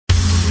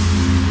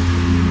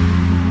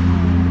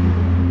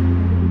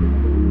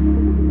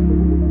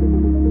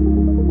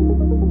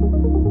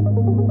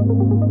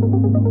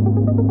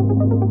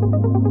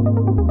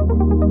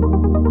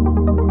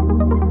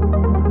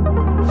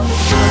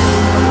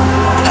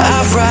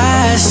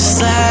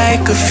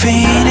a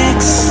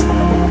phoenix,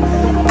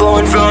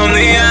 born from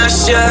the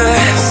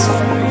ashes.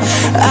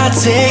 I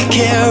take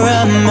care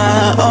of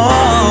my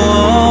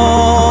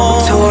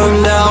own.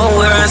 Torn down,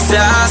 we're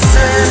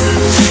assassin.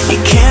 You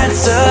can't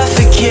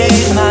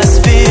suffocate my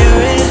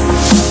spirit,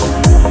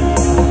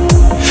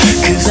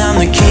 'cause I'm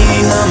the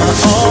king of my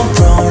own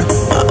throne,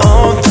 my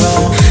own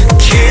throne.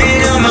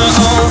 King of my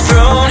own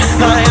throne,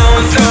 my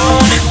own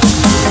throne.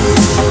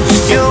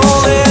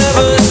 You'll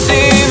never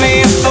see me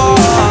fall,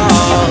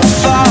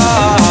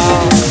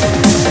 fall.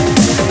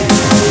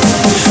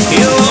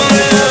 You'll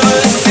never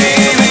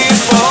see me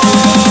fall.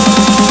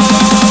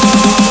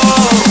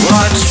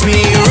 Watch me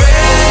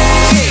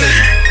reign,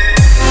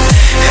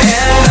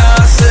 and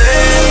I'll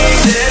slay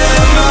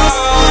them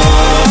all.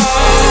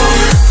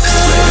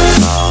 Slay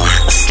them all,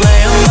 slay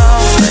them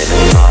all, slay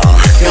them all.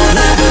 You'll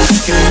never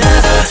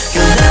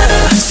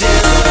see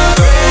the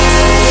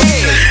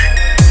rain,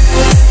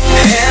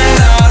 and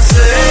I'll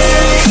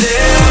slay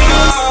them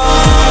all.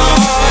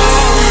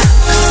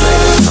 Slay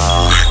them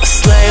all,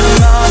 slay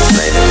them all,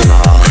 slay them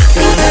all.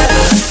 You'll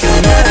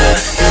never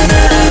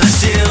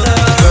see the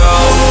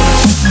throne.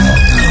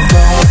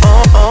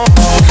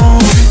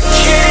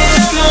 King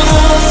of my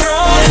own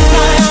throne,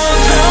 my own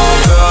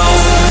throne.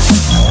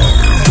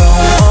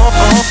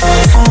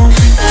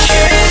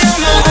 King of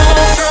my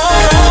own throne.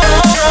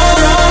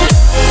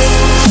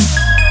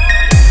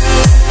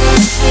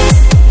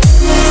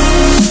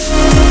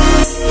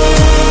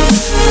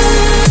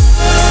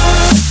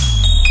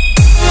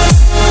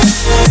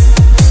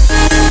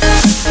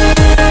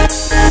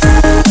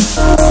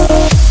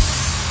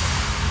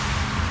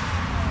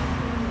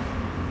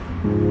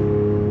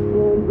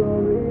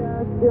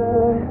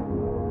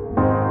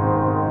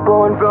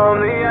 Born from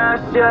the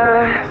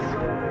ashes,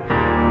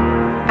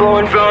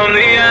 born from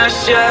the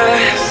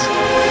ashes,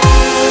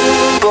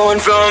 born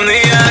from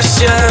the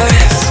ashes,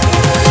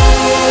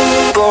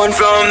 born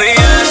from the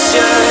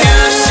ashes,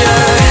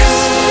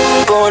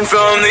 born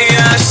from the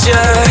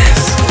ashes,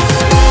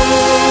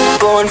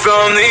 born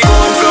from the.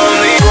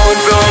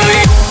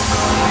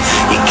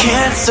 You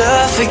can't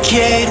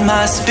suffocate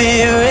my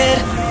spirit,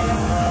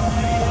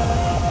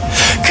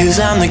 'cause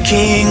I'm the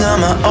king of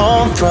my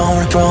own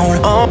throne, throne,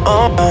 oh,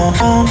 oh,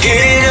 oh.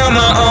 King of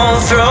my own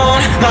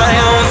throne, my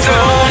own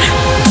throne.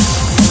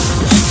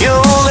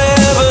 You'll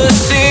never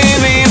see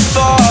me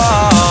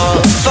fall,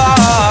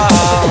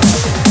 fall.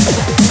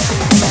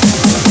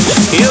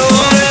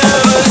 You'll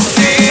never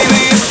see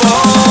me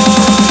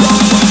fall.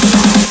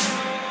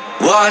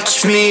 Watch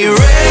me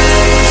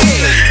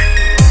reign,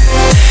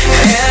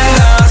 and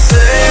I'll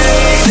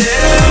slay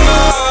them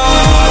all.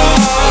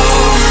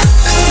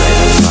 Slay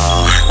them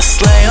all,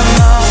 slay them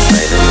all,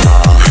 slay them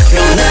all.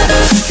 You'll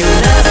never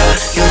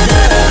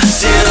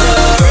see the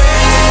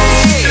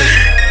rain,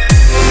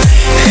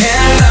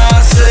 and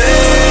I'll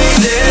slay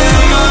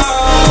them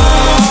all.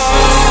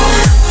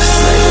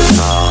 Slay them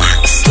all,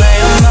 slay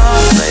them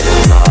all, slay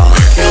them all.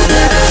 You'll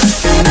never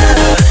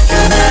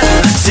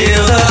see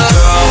the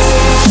throne.